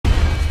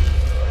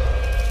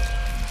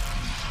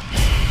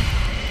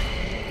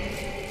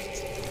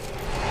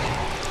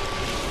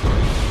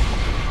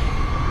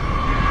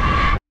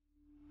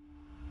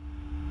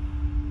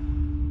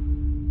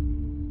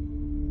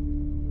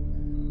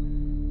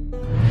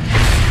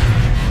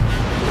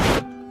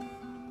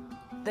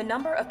The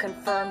number of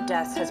confirmed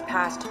deaths has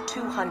passed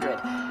 200.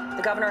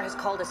 The governor has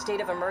called a state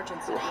of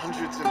emergency. There are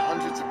hundreds and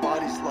hundreds of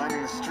bodies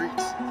lining the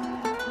streets.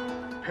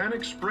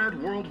 Panic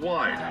spread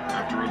worldwide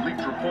after a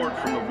leaked report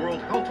from the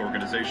World Health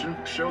Organization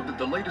showed that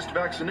the latest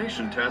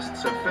vaccination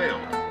tests have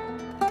failed.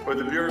 With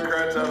the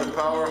bureaucrats out of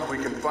power, we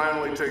can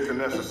finally take the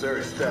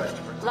necessary steps.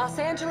 Los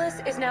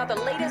Angeles is now the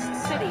latest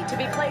city to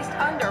be placed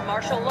under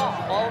martial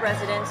law. All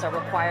residents are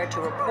required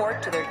to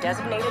report to their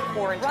designated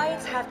quarantine.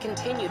 Riots have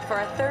continued for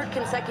a third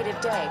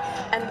consecutive day,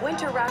 and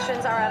winter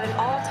rations are at an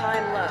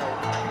all-time low.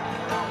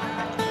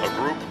 A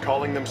group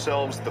calling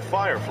themselves the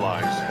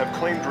Fireflies have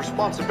claimed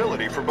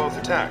responsibility for both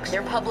attacks.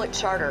 Their public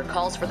charter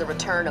calls for the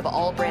return of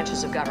all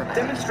branches of government.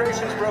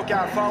 Demonstrations broke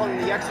out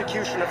following the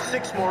execution of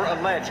 6 more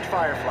alleged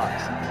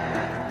Fireflies.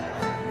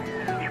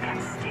 You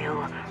can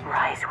still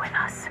rise with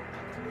us.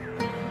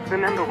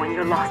 Remember, when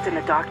you're lost in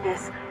the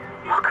darkness,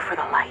 look for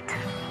the light.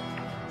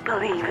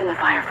 Believe in the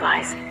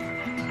Fireflies.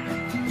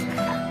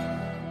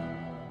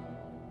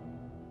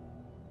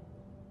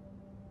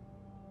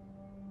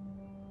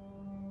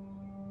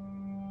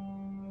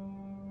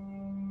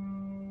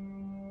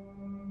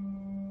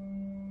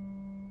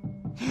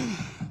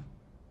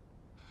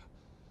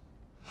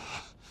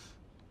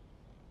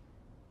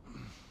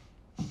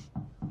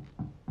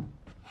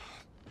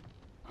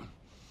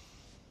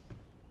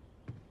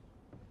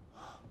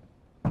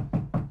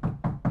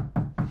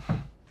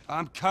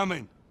 I'm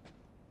coming.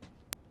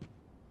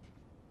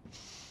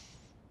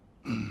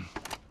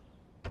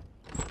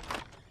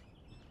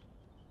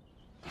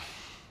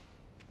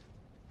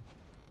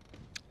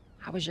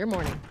 How was your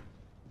morning?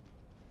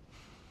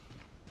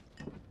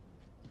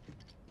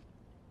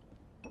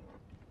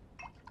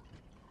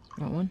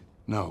 Want one?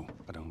 No,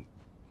 I don't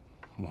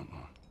want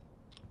one.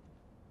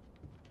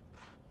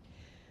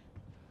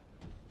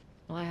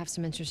 Well, I have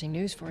some interesting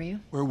news for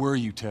you. Where were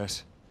you,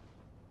 Tess?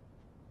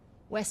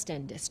 West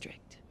End District.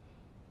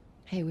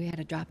 Hey, we had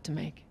a drop to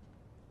make.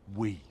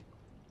 We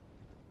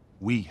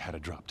had a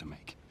drop to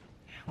make.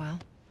 Well,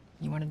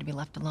 you wanted to be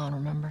left alone,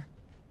 remember?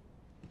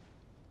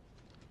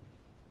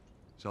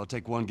 So I'll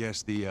take one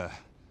guess. The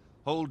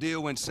whole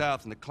deal went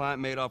south and the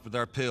client made off with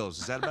our pills.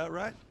 Is that about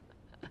right?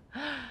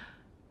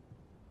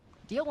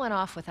 Deal went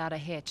off without a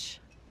hitch.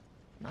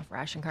 Enough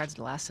ration cards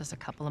to last us a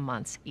couple of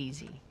months,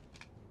 easy.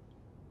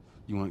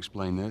 You want to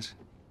explain this?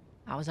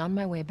 I was on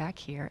my way back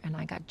here and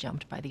I got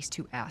jumped by these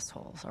 2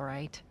 assholes, all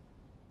right?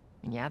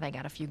 And yeah, they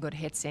got a few good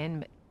hits in,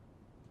 but...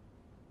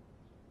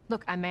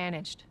 Look, I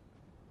managed.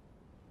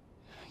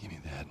 Give me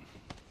that.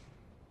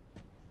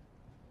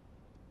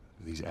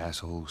 Are these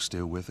assholes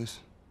still with us?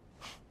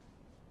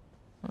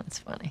 Well, that's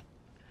funny.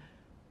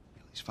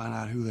 At least find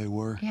out who they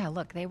were. Yeah,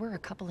 look, they were a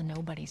couple of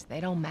nobodies. They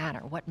don't matter.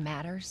 What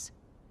matters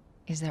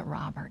is that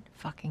Robert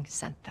fucking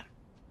sent them.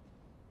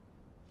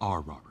 Our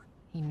Robert.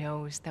 He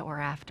knows that we're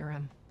after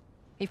him.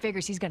 He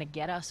figures he's gonna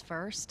get us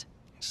first.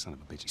 Son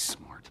of a bitch, he's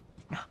smart.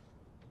 No.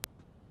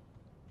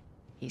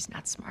 He's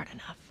not smart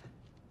enough.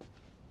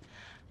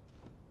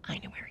 I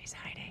know where he's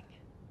hiding.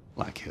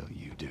 Like hell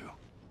you do.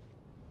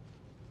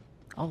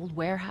 Old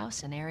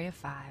warehouse in Area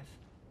 5.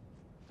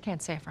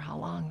 Can't say for how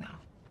long, though.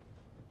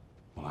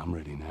 Well, I'm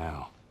ready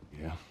now,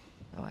 yeah?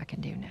 Oh, I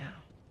can do now.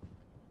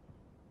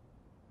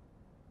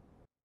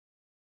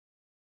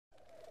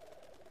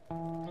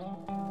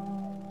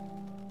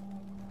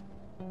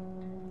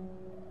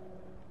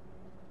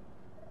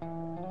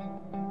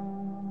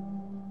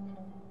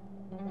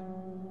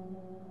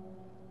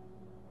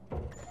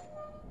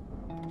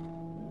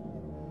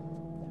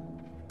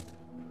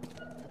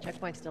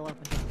 Checkpoint's still open.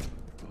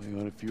 Only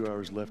got a few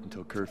hours left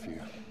until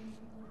curfew.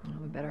 Well,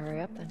 we better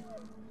hurry up then.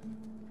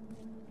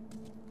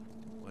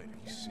 Wait, are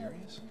you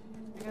serious?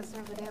 I got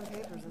served the damn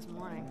papers this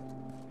morning.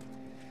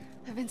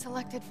 I've been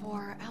selected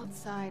for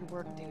outside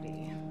work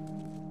duty.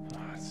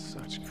 That's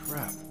such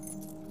crap.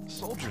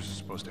 Soldiers are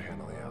supposed to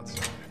handle the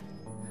outside.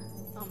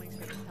 I'll make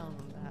sure to tell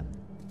them that.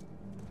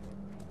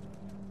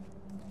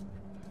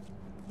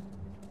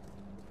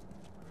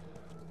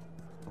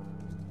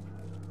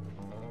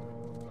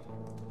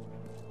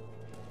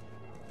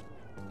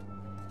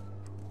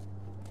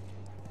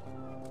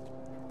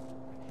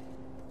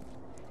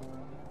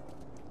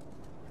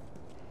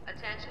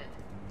 Attention.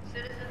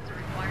 Citizens are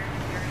required to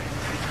carry a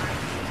certified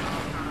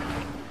all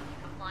property.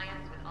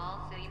 Compliance with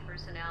all city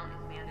personnel is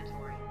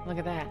mandatory. Look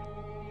at that.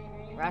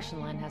 Ration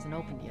line hasn't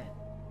opened yet.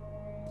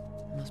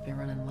 Must be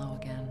running low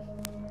again.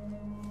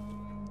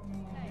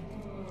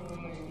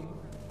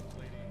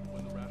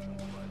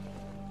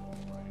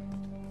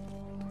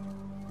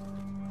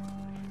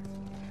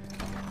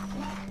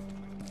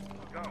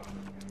 Go.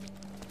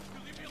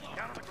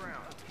 Down on the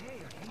ground. Hey,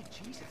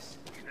 Jesus.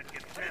 Then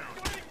get down.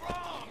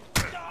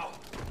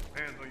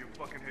 Hands on your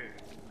fucking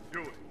head.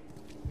 Do it.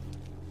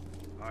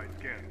 Alright,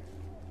 scan.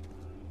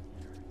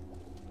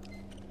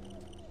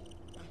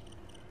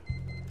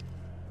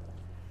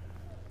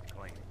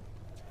 Clean.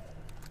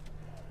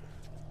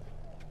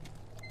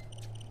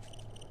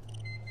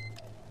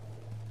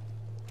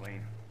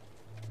 Clean.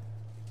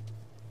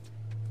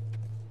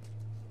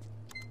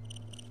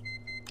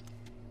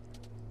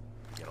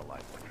 Get a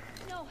light.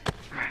 No.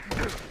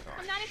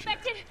 I'm not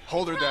infected.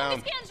 Hold her down.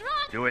 This can's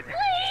wrong. Do it. Please.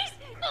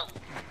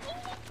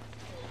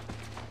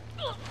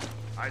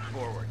 Eyes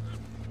forward.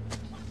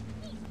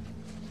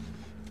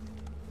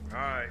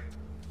 Alright.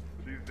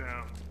 She's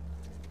down.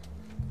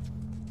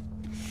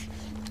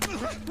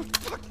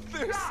 Fuck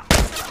this!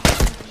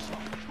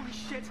 Holy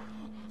shit!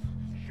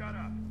 Shut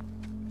up.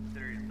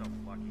 Consider yourself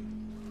lucky.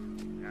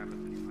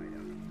 Happens when you hide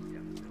out in the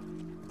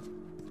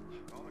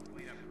death. Call the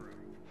cleanup crew.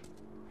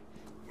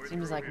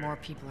 Seems like more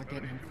people are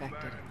getting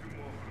infected.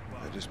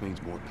 That just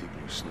means more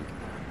people are sneaking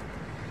around.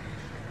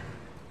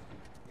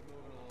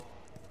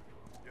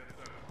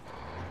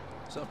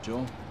 What's up,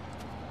 Joel?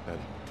 Eddie.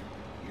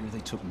 You hear they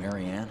took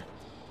Marianne?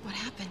 What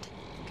happened?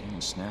 Came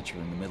and snatched her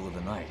in the middle of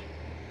the night.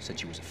 Said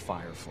she was a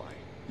firefly.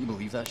 You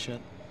believe that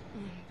shit?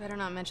 Better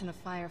not mention the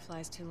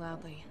fireflies too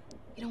loudly.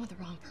 You don't want the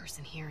wrong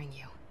person hearing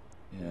you.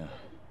 Yeah.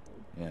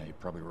 Yeah, you're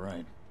probably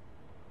right.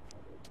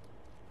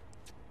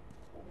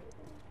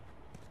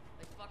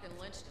 They fucking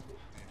lynched him.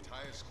 The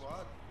entire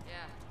squad?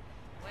 Yeah.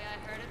 The way I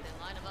heard it, they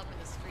lined him up in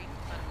the street and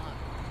cut him up.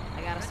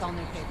 I gotta sell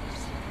new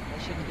papers. They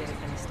shouldn't get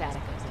any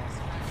static up there.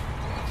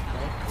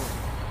 Let it cool.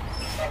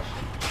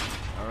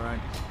 All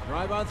right.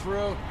 Drive on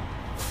through.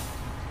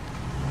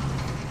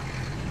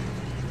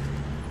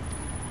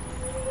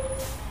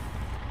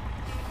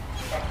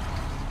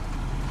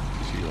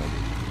 See you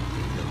later.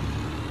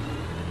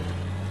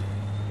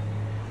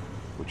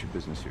 What's your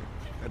business here?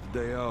 Got the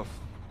day off.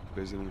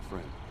 Visiting a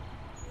friend.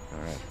 All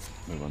right,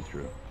 move on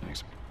through.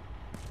 Thanks.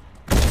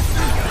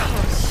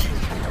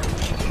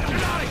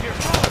 Get out of here!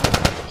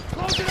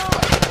 Close it up!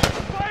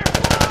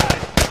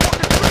 Fireflies!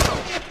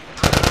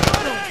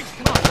 Running!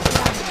 Come on, let's get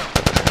out of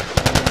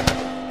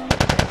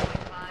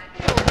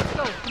here. Let's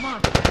go, come on.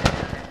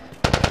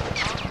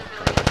 All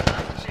civilians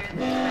must clear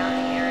the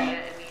surrounding area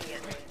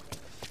immediately.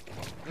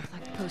 Looks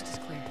like the coast is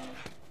clear.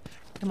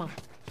 Come on.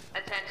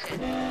 Attention.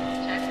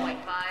 Checkpoint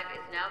 5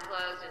 is now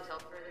closed until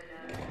further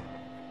notice.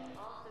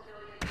 All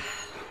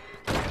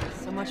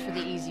civilians... So much for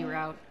the easy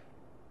route.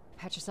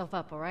 Patch yourself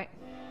up, all right?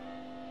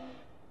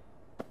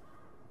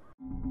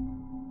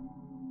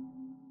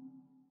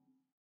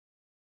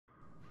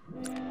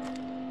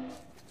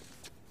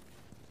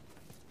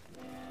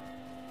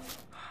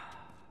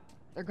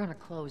 They're gonna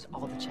close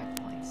all the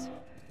checkpoints.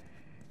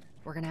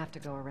 We're gonna have to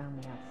go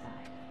around the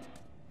outside.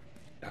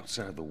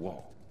 Outside the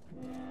wall.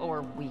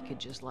 Or we could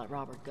just let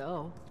Robert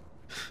go.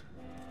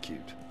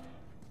 Cute.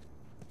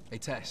 Hey,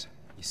 Tess,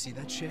 you see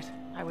that shit?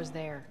 I was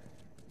there.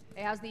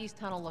 Hey, how's the east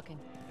tunnel looking?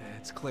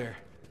 It's clear.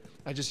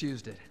 I just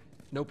used it.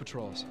 No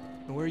patrols.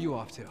 And where are you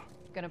off to?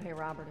 Gonna pay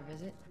Robert a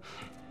visit?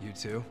 You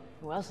too?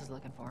 Who else is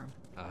looking for him?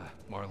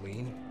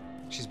 Marlene.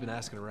 She's been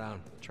asking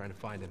around, trying to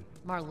find him.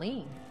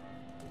 Marlene?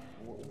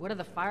 What do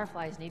the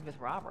Fireflies need with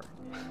Robert?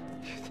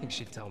 You think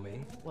she'd tell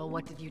me? Well,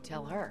 what did you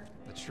tell her?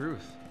 The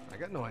truth. I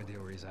got no idea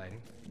where he's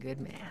hiding.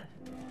 Good man.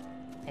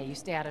 Hey, you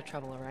stay out of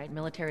trouble, all right?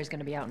 Military's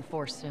gonna be out in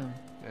force soon.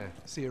 Yeah,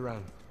 see you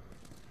around.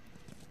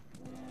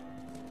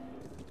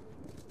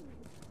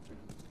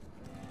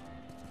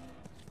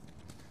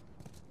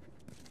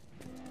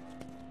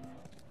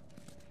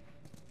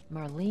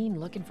 Marlene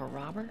looking for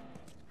Robert?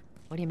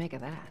 What do you make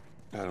of that?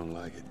 I don't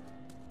like it.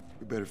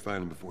 We better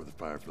find him before the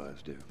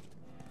Fireflies do.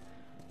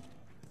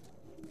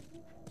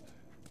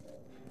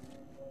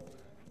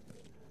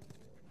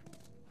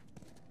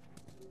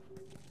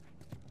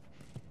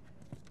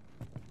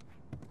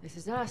 This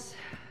is us.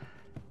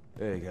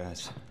 Hey,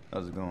 guys.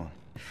 How's it going?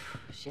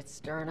 Shit's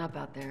stirring up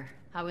out there.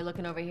 How we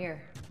looking over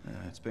here?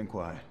 It's been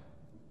quiet.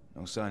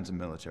 No signs of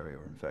military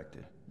or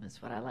infected. That's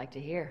what I like to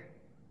hear.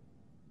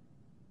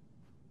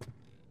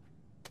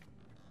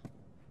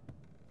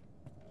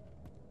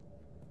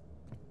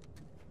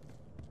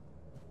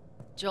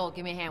 Joel,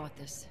 give me a hand with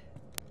this.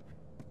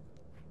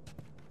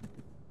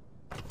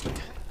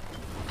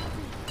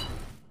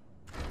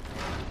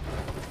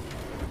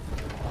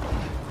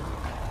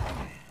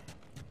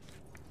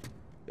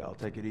 Y'all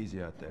take it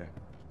easy out there.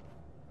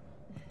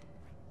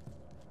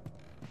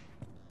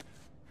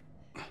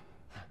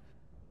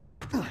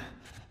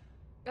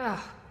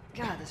 Oh,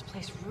 God, this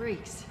place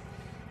reeks.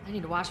 I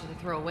need to watch what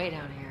they throw away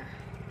down here.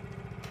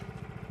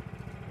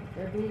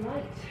 Let there be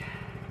light.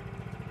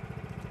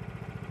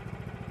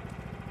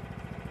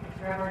 Let's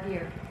grab our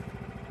gear.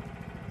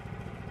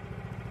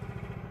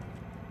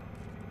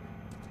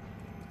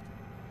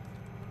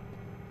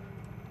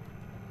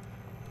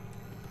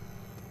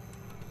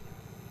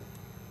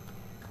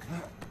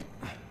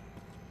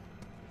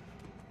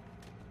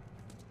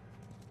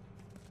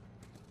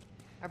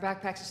 Our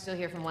backpacks are still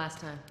here from last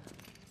time.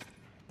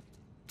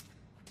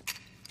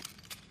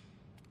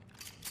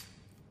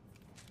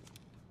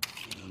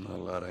 Not a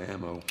lot of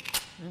ammo.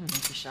 Make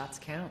the shots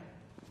count.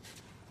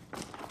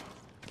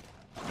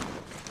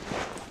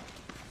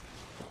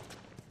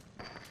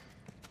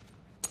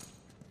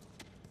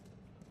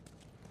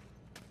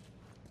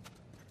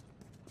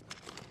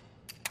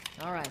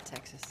 All right,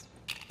 Texas.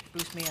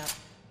 Boost me up.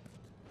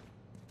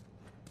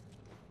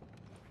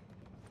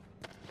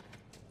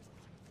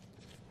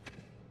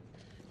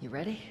 You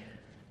ready?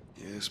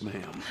 Yes,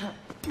 ma'am.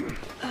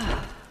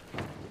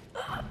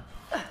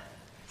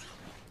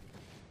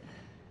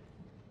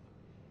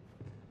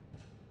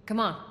 Come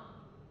on.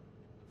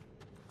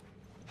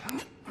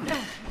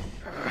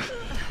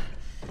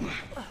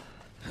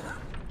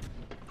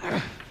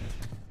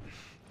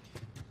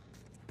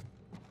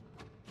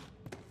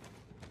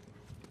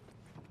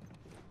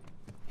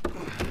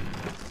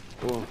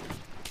 Go on.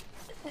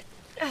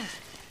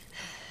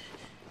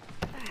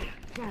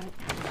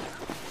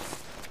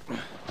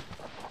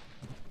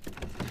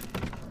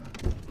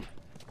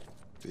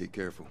 Be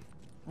careful.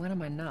 When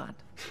am I not?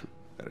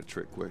 That a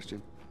trick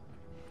question?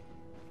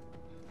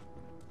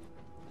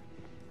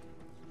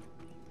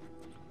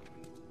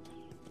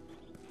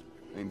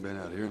 Ain't been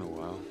out here in a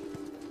while.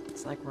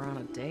 It's like we're on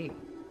a date.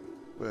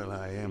 Well,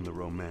 I am the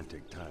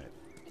romantic type.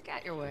 You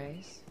got your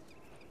ways.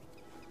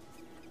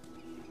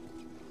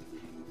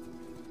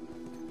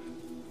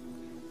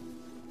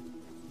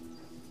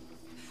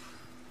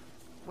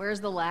 Where's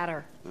the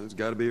ladder? Well, it's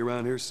got to be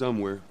around here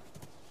somewhere.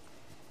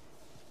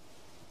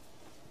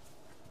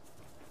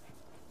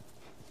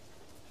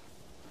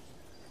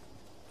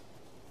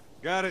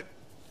 Got it.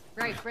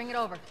 Great, bring it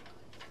over.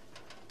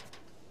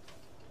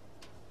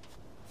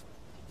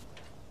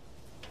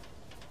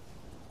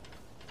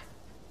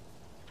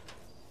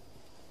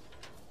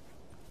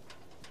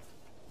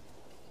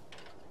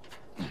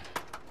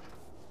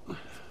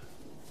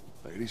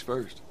 Ladies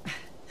first.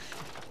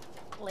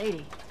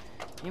 Lady,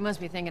 you must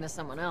be thinking of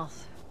someone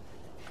else.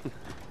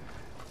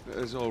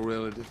 That's all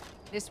relative.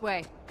 This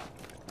way.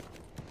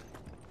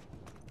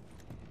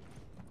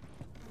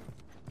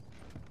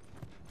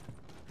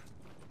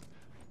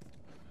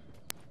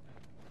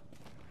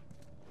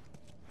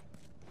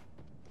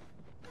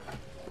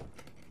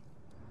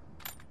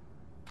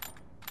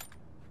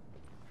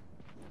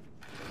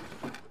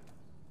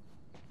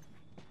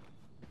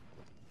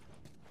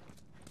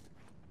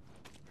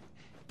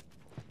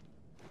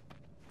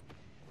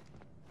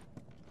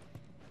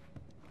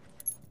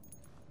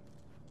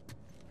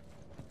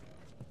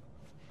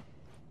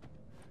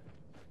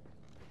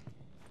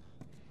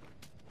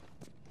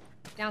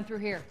 Down through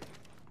here.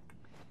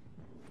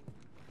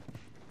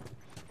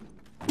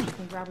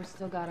 Think Robert's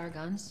still got our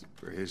guns?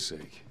 For his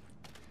sake,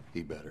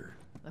 he better.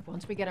 Look,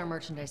 once we get our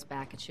merchandise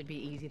back, it should be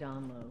easy to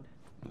unload.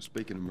 Well,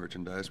 speaking of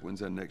merchandise,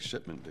 when's that next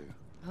shipment due?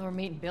 Oh, we're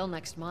meeting Bill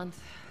next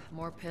month.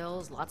 More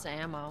pills, lots of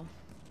ammo.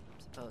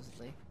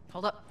 Supposedly.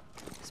 Hold up.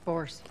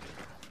 Spores.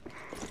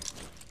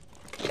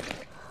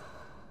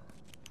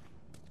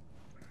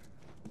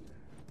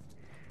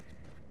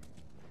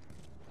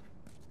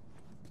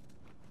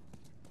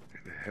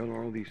 Where the hell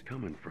are all these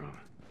coming from?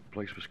 The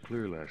place was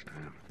clear last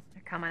time.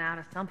 They're coming out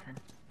of something.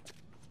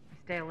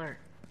 Stay alert.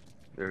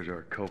 There's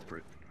our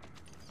culprit.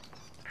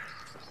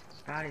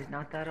 Body's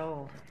not that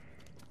old.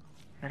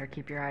 Better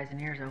keep your eyes and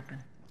ears open.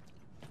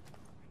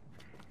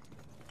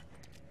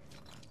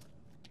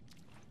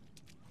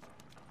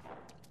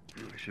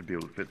 We should be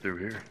able to fit through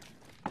here.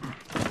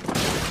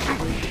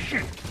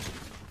 Shit!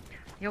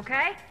 You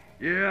okay?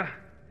 Yeah.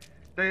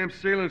 Damn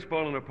ceiling's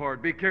falling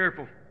apart. Be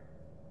careful.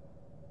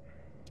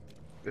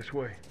 This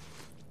way.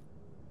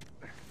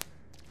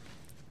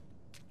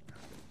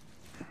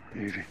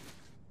 Easy.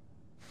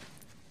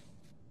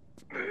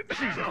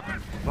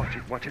 Watch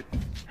it, watch it.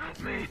 Help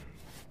me.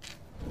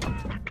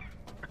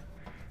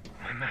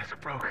 My mask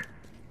broke.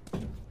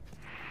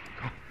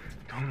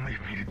 Don't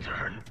leave me to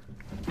turn.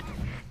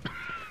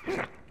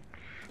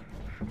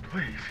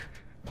 Please.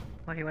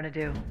 What do you want to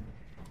do?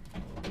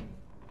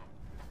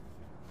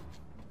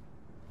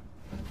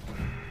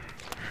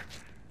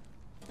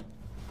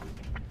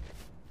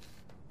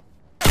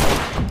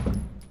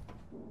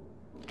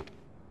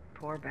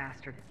 Poor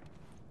bastard.